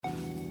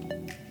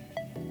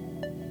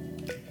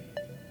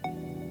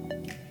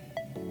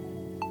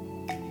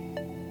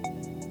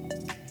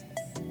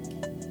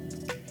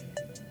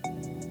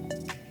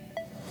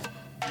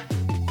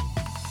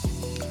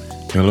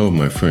Hello,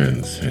 my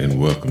friends, and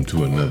welcome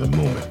to another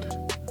moment.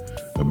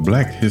 A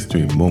Black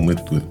History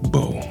Moment with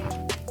Bo.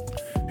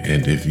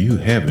 And if you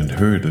haven't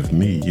heard of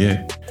me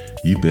yet,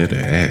 you better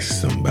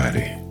ask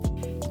somebody.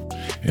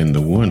 And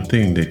the one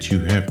thing that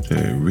you have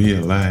to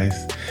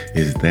realize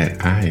is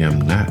that I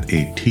am not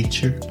a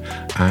teacher,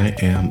 I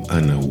am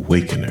an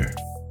awakener.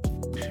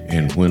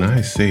 And when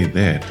I say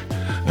that,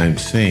 I'm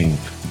saying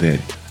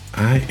that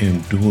I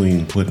am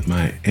doing what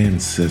my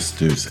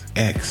ancestors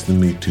asked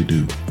me to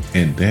do,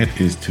 and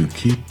that is to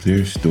keep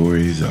their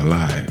stories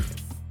alive,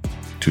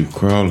 to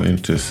crawl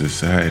into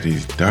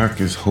society's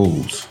darkest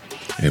holes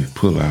and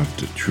pull out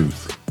the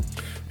truth.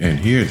 And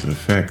here's a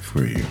fact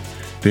for you.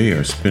 They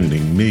are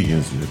spending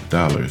millions of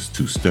dollars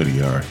to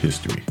study our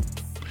history,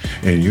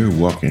 and you're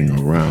walking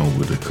around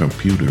with a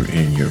computer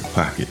in your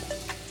pocket.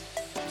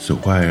 So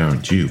why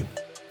aren't you?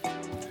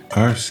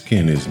 Our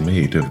skin is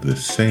made of the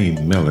same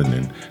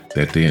melanin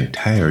that the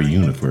entire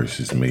universe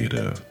is made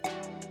of.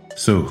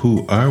 So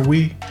who are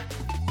we?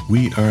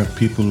 We are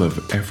people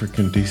of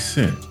African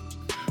descent.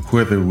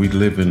 Whether we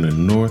live in the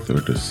North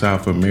or the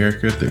South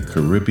America, the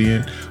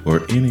Caribbean,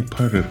 or any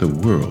part of the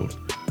world,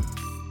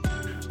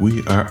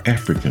 we are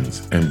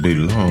Africans and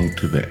belong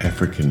to the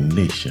African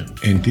nation.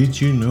 And did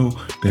you know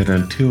that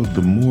until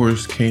the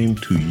Moors came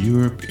to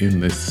Europe in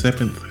the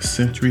 7th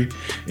century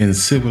and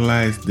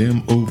civilized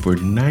them, over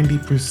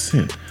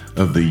 90%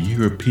 of the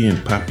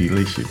European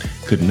population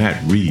could not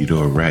read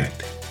or write?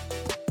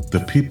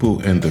 The people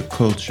and the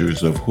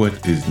cultures of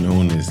what is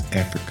known as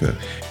Africa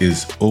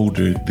is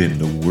older than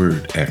the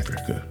word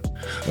Africa.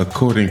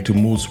 According to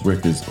most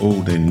records,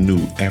 old and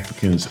new,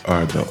 Africans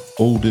are the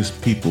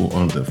oldest people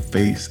on the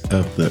face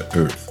of the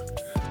earth.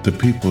 The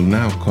people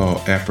now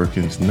called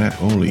Africans not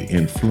only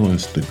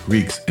influenced the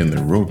Greeks and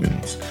the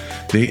Romans,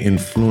 they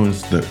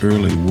influenced the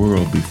early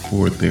world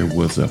before there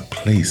was a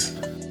place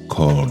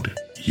called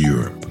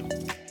Europe.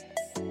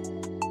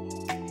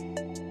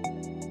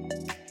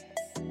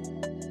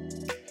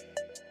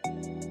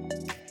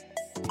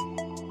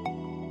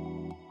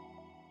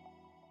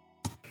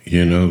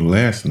 You know,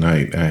 last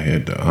night I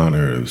had the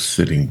honor of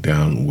sitting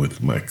down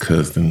with my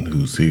cousin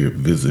who's here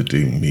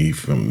visiting me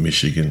from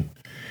Michigan,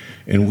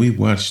 and we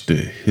watched the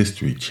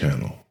History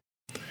Channel.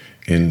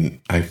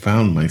 And I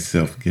found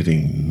myself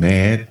getting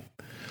mad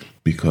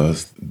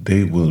because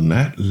they will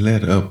not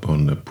let up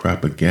on the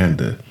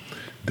propaganda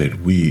that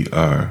we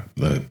are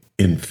the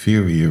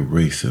inferior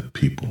race of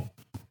people.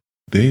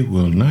 They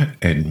will not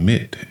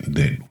admit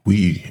that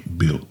we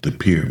built the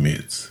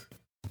pyramids.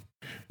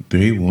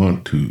 They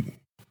want to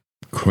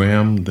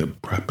cram the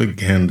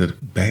propaganda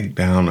back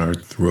down our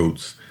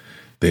throats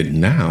that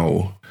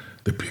now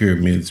the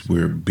pyramids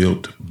were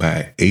built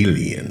by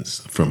aliens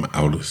from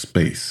outer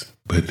space.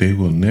 But they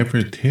will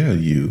never tell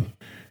you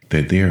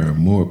that there are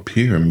more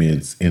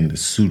pyramids in the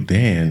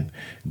Sudan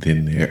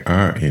than there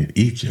are in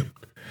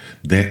Egypt,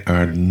 that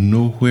are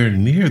nowhere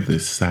near the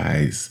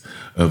size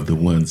of the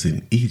ones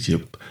in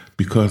Egypt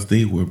because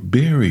they were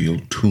burial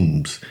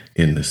tombs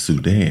in the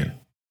Sudan.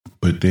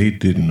 But they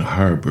didn't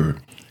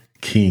harbor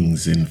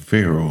kings and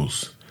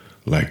pharaohs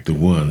like the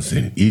ones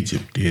in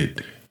Egypt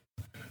did.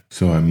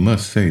 So I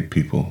must say,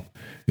 people,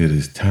 it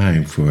is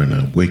time for an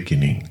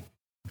awakening.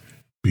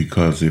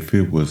 Because if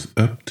it was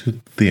up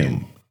to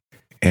them,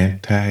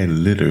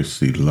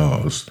 anti-literacy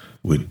laws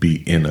would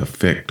be in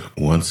effect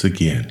once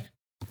again.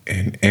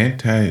 And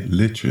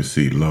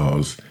anti-literacy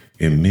laws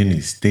in many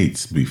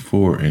states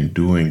before and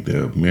during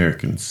the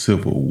American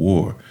Civil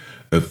War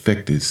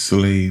affected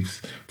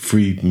slaves,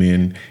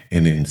 freedmen,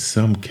 and in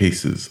some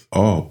cases,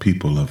 all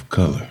people of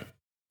color.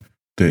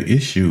 The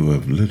issue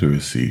of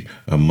literacy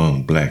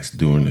among blacks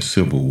during the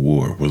Civil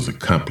War was a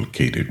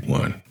complicated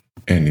one,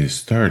 and it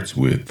starts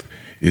with,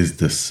 is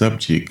the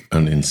subject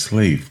an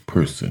enslaved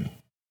person?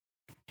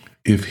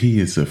 If he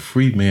is a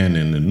free man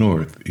in the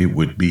North, it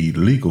would be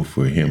legal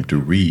for him to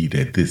read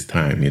at this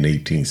time in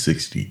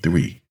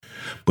 1863.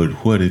 But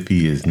what if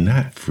he is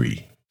not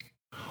free?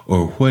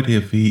 Or what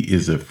if he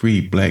is a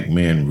free black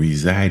man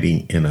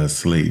residing in a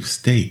slave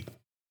state?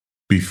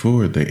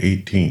 Before the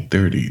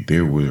 1830s,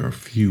 there were a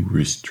few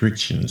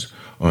restrictions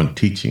on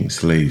teaching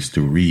slaves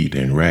to read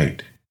and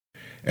write.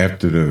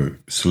 After the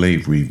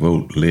slave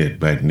revolt led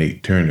by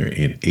Nate Turner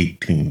in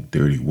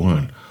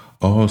 1831,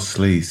 all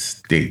slave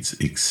states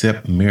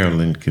except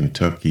Maryland,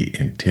 Kentucky,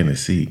 and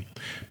Tennessee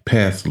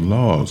passed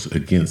laws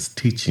against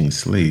teaching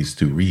slaves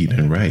to read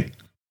and write.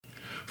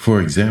 For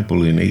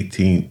example, in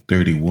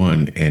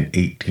 1831 and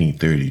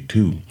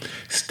 1832,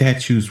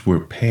 statutes were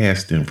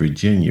passed in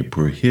Virginia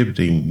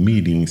prohibiting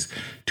meetings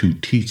to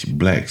teach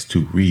blacks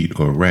to read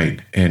or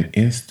write and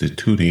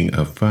instituting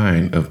a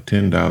fine of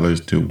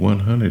 $10 to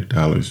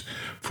 $100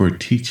 for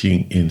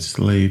teaching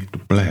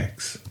enslaved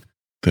blacks.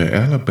 The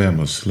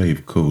Alabama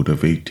Slave Code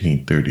of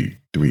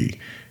 1833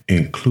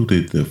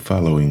 included the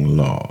following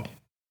law.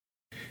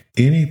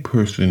 Any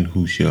person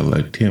who shall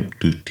attempt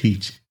to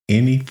teach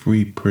any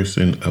free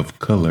person of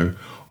color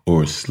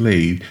or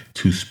slave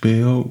to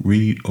spell,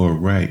 read, or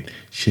write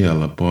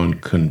shall, upon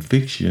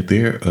conviction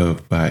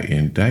thereof by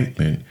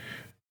indictment,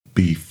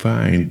 be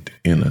fined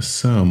in a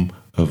sum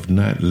of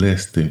not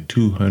less than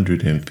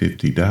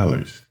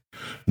 $250,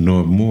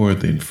 nor more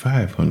than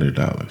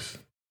 $500.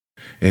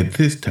 At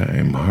this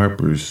time,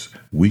 Harper's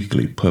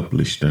Weekly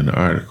published an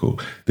article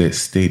that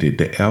stated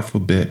the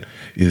alphabet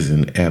is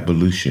an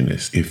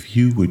abolitionist. If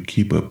you would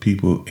keep a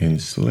people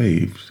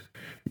enslaved,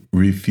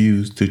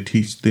 refuse to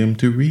teach them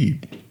to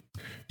read.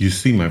 You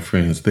see, my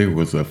friends, there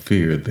was a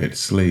fear that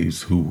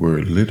slaves who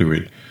were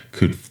literate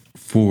could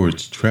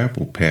forge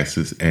travel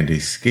passes and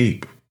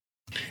escape.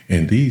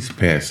 And these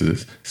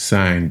passes,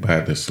 signed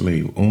by the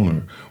slave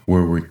owner,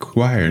 were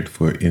required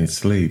for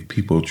enslaved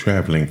people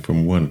traveling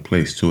from one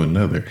place to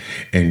another,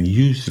 and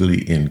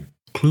usually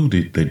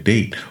included the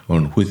date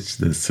on which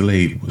the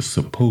slave was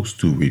supposed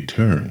to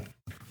return.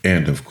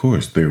 And of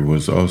course, there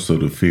was also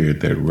the fear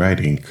that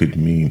writing could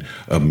mean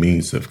a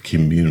means of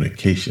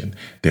communication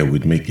that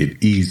would make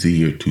it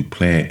easier to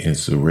plan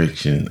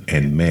insurrection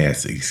and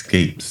mass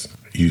escapes.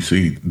 You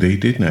see, they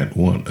did not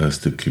want us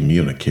to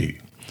communicate.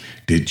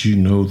 Did you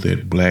know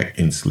that black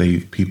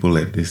enslaved people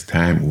at this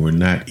time were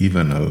not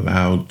even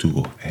allowed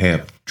to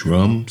have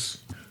drums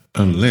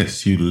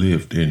unless you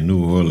lived in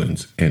New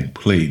Orleans and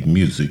played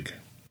music?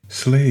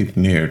 Slave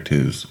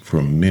narratives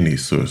from many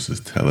sources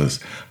tell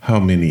us how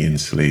many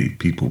enslaved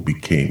people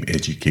became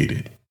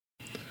educated.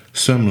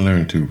 Some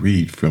learned to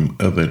read from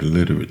other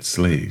literate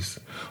slaves,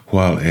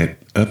 while at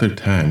other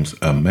times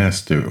a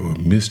master or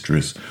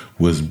mistress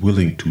was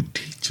willing to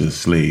teach a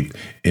slave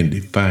in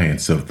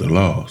defiance of the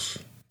laws.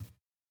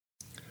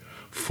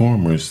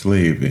 Former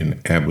slave and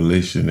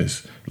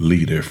abolitionist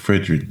leader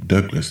Frederick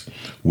Douglass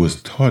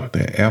was taught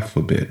the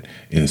alphabet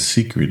in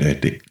secret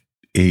at the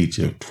age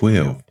of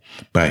 12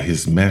 by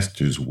his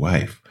master's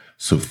wife,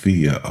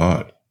 Sophia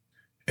Ott.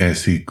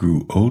 As he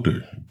grew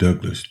older,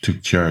 Douglass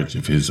took charge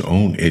of his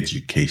own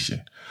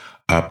education,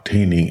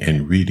 obtaining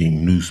and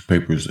reading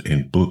newspapers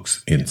and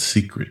books in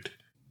secret.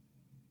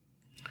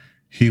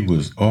 He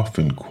was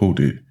often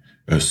quoted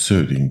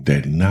asserting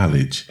that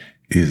knowledge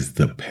is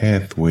the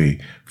pathway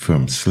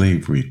from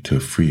slavery to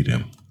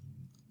freedom.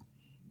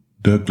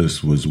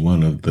 Douglass was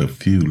one of the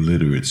few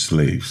literate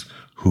slaves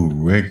who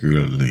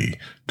regularly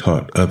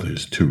taught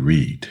others to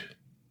read.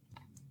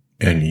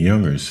 And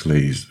younger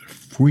slaves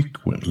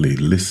frequently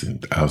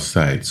listened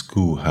outside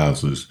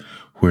schoolhouses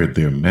where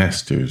their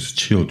masters'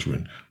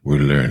 children were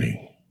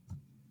learning.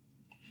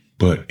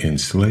 But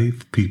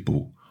enslaved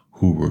people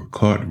who were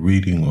caught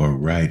reading or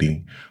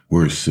writing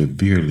were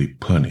severely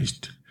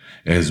punished,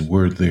 as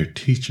were their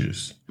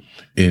teachers.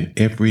 In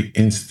every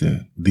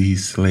instant,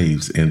 these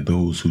slaves and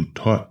those who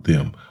taught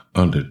them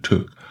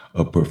undertook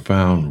a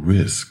profound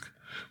risk,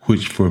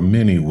 which for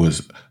many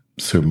was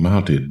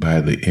surmounted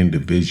by the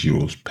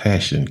individual's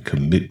passion,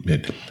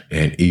 commitment,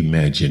 and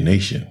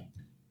imagination.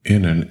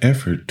 In an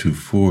effort to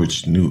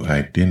forge new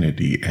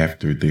identity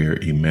after their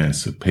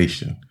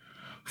emancipation,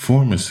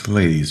 former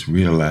slaves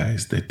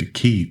realized that the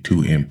key to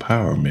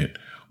empowerment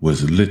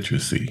was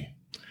literacy.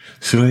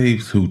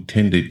 Slaves who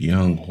tended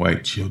young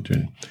white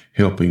children,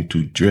 helping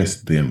to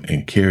dress them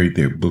and carry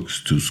their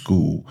books to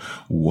school,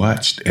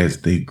 watched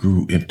as they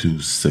grew into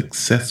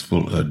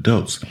successful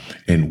adults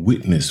and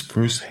witnessed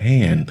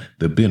firsthand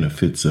the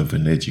benefits of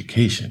an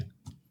education.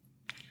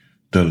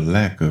 The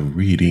lack of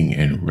reading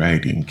and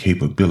writing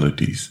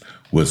capabilities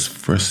was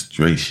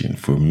frustration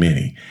for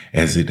many,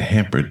 as it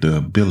hampered the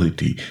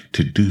ability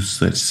to do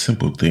such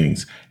simple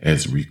things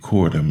as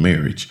record a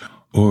marriage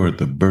or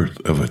the birth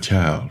of a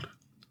child.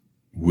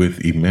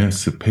 With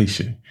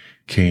emancipation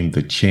came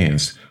the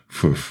chance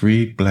for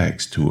freed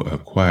blacks to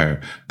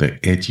acquire the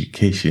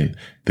education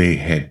they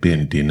had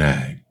been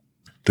denied.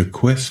 The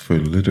quest for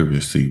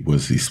literacy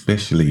was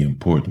especially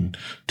important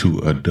to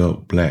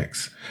adult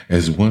blacks,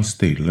 as once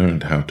they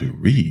learned how to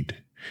read,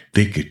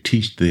 they could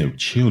teach their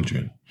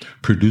children,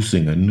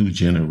 producing a new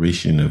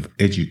generation of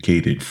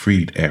educated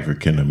freed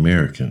African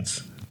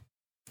Americans.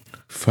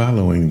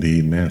 Following the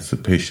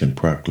Emancipation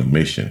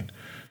Proclamation,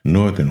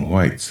 Northern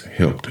whites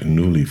helped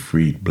newly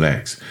freed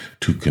blacks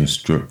to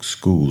construct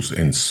schools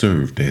and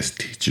served as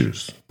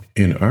teachers.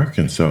 In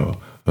Arkansas,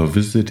 a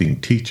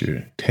visiting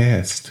teacher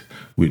tasked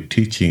with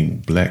teaching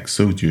black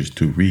soldiers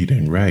to read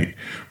and write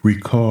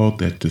recalled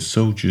that the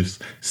soldiers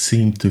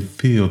seemed to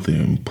feel the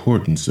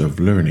importance of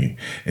learning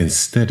and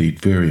studied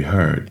very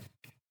hard.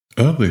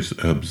 Others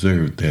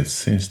observed that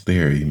since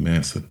their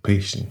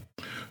emancipation,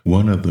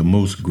 one of the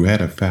most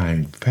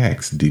gratifying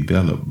facts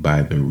developed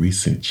by the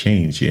recent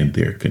change in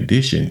their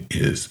condition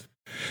is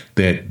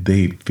that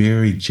they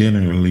very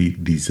generally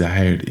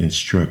desired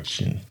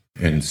instruction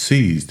and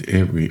seized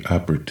every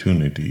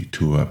opportunity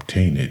to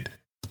obtain it.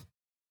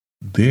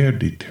 Their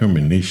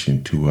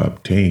determination to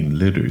obtain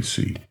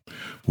literacy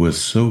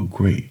was so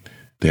great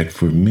that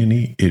for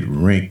many it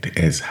ranked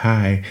as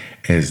high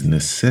as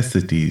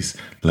necessities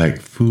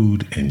like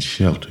food and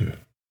shelter.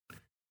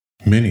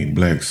 Many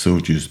black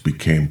soldiers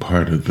became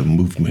part of the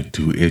movement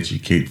to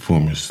educate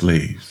former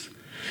slaves.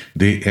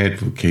 They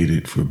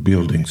advocated for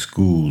building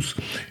schools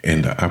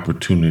and the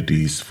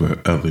opportunities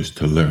for others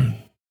to learn.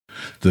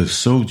 The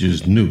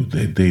soldiers knew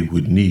that they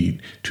would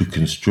need to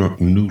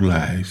construct new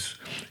lives,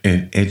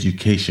 and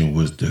education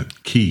was the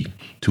key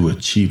to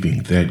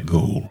achieving that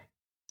goal.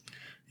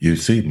 You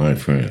see, my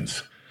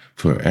friends,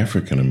 for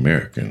African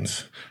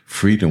Americans,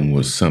 freedom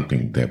was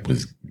something that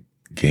was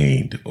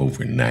gained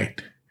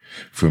overnight.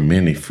 For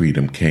many,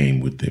 freedom came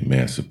with the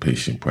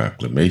Emancipation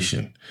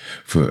Proclamation.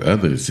 For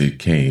others, it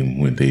came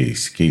when they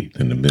escaped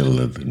in the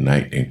middle of the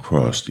night and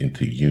crossed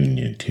into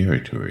Union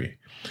territory.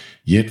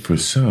 Yet for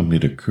some,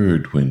 it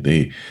occurred when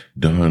they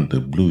donned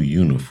the blue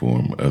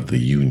uniform of the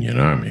Union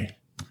Army.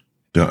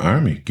 The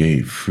Army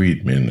gave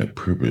freedmen a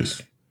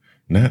purpose.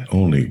 Not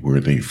only were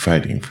they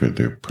fighting for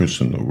their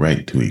personal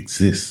right to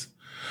exist,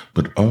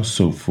 but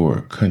also for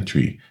a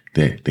country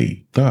that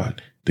they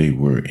thought they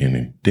were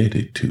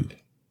indebted to.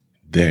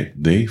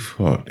 That they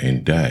fought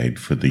and died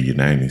for the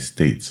United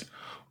States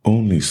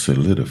only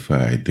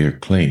solidified their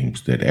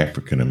claims that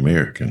African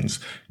Americans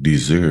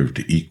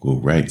deserved equal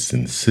rights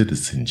and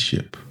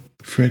citizenship.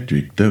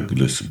 Frederick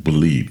Douglass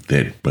believed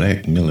that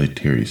black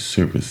military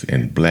service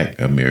and black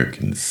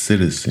American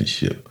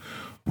citizenship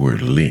were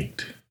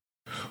linked.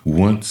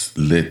 Once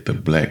let the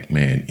black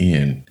man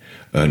in,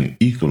 an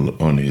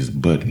eagle on his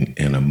button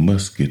and a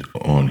musket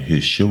on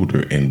his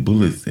shoulder and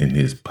bullets in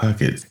his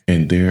pockets,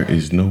 and there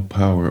is no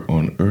power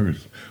on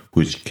earth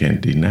which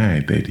can deny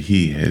that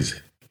he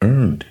has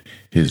earned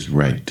his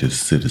right to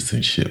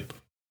citizenship.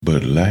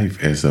 But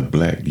life as a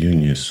black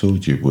Union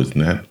soldier was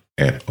not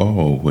at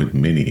all what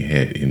many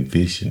had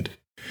envisioned.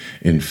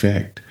 In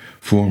fact,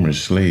 former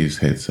slaves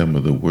had some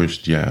of the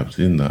worst jobs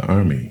in the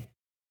Army.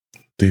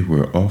 They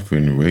were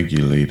often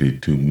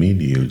regulated to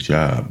menial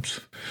jobs,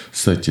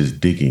 such as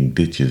digging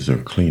ditches or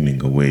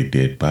cleaning away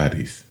dead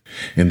bodies,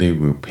 and they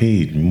were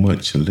paid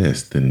much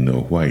less than their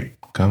white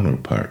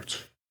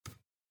counterparts.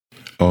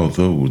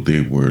 Although they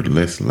were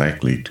less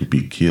likely to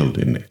be killed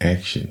in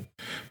action,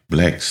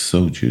 black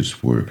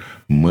soldiers were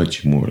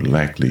much more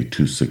likely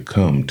to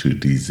succumb to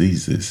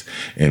diseases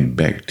and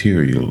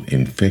bacterial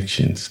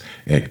infections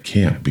at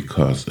camp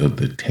because of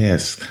the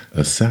tasks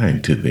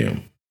assigned to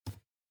them.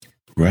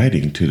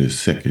 Writing to the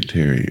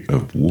Secretary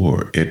of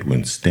War,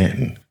 Edwin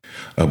Stanton,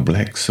 a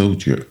black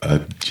soldier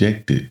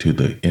objected to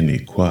the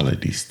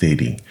inequality,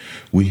 stating,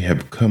 "We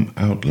have come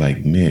out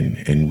like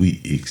men and we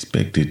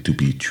expected to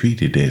be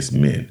treated as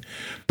men,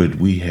 but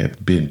we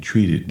have been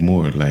treated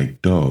more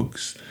like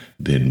dogs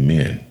than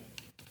men."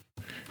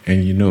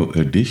 And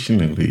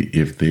additionally,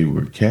 if they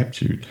were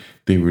captured,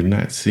 they were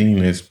not seen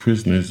as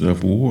prisoners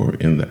of war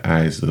in the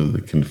eyes of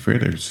the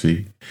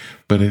Confederacy,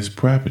 but as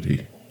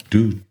property.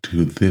 Due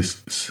to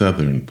this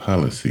Southern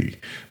policy,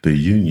 the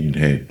Union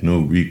had no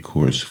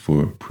recourse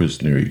for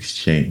prisoner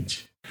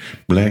exchange.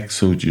 Black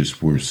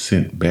soldiers were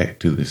sent back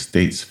to the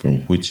states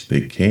from which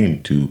they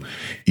came to,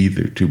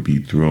 either to be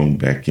thrown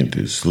back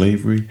into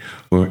slavery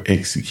or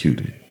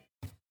executed.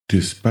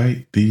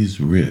 Despite these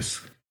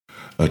risks,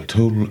 a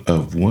total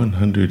of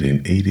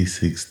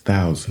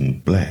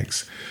 186,000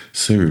 blacks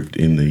served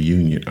in the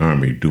Union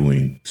Army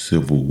during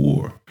Civil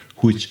War,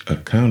 which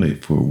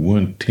accounted for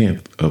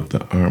 1/10 of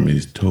the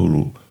Army's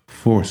total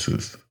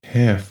forces.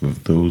 Half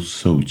of those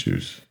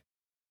soldiers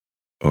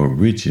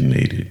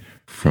originated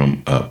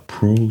from a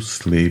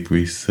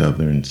pro-slavery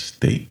Southern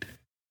state.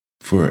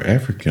 For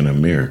African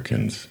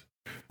Americans,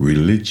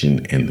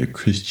 religion and the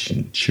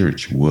Christian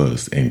church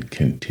was and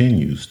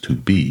continues to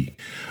be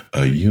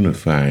a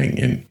unifying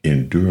and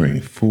enduring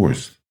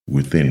force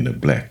within the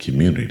black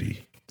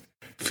community.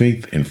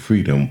 Faith and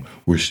freedom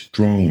were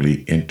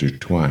strongly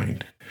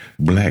intertwined.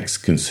 Blacks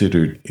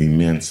considered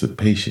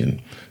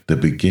emancipation the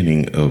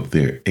beginning of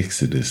their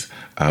exodus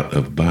out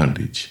of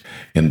bondage,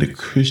 and the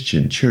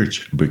Christian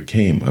church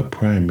became a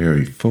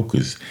primary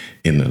focus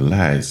in the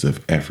lives of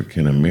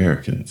African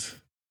Americans.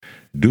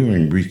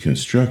 During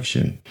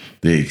Reconstruction,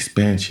 the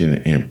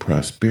expansion and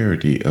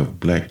prosperity of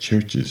black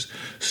churches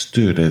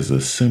stood as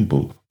a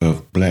symbol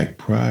of black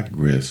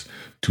progress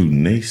to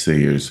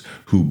naysayers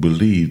who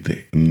believed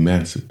that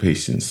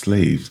emancipation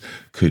slaves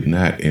could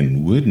not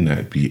and would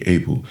not be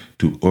able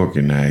to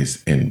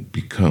organize and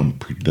become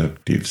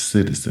productive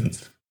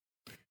citizens.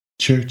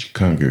 Church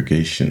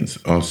congregations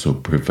also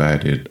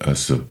provided a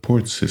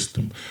support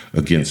system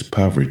against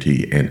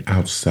poverty and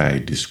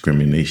outside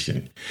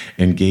discrimination,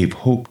 and gave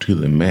hope to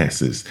the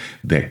masses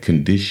that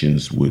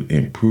conditions would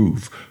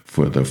improve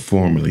for the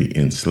formerly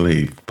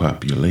enslaved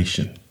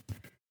population.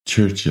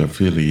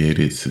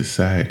 Church-affiliated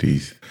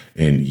societies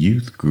and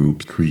youth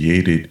groups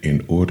created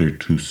in order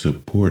to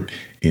support,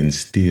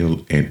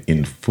 instill, and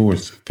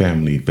enforce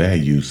family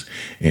values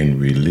and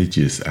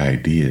religious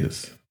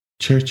ideas.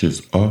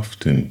 Churches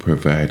often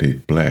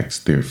provided blacks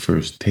their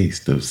first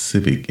taste of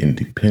civic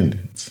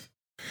independence.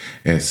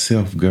 As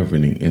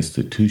self-governing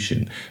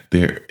institution,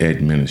 their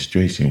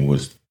administration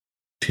was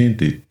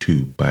tended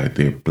to by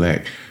their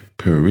black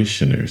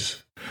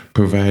parishioners,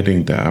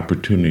 providing the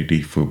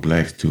opportunity for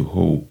blacks to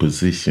hold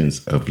positions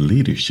of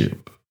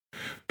leadership.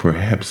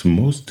 Perhaps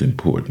most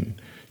important,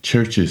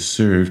 churches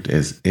served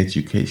as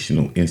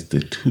educational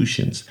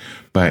institutions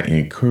by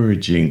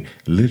encouraging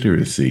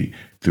literacy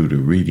through the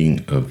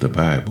reading of the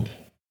Bible.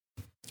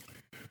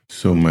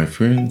 So, my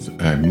friends,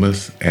 I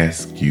must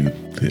ask you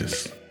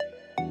this.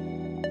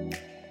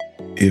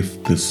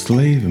 If the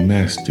slave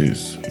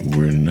masters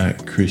were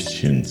not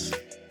Christians,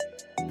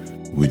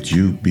 would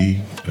you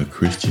be a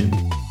Christian?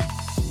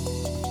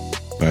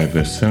 By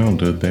the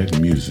sound of that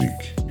music,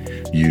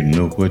 you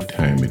know what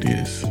time it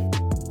is.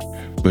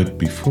 But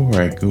before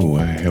I go,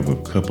 I have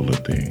a couple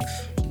of things.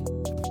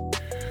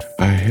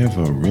 I have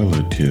a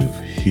relative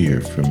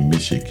here from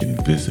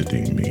Michigan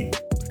visiting me,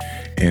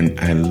 and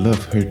I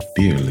love her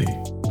dearly.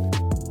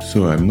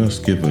 So I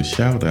must give a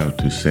shout out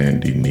to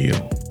Sandy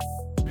Neal,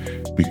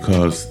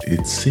 because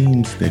it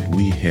seems that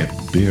we have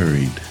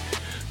buried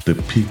the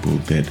people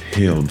that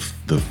held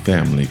the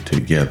family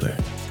together.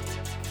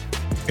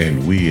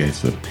 And we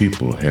as a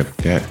people have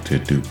got to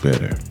do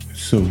better.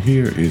 So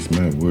here is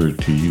my word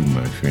to you,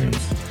 my friends.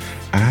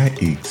 I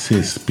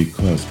exist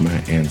because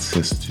my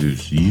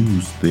ancestors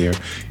used their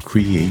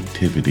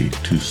creativity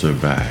to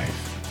survive.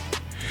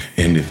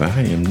 And if I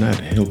am not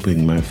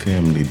helping my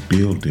family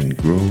build and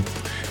grow,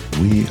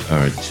 we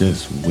are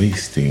just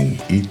wasting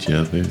each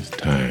other's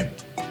time.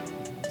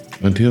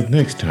 Until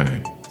next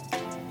time,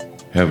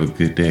 have a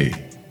good day.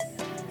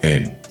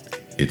 And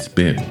it's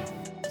been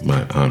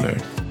my honor.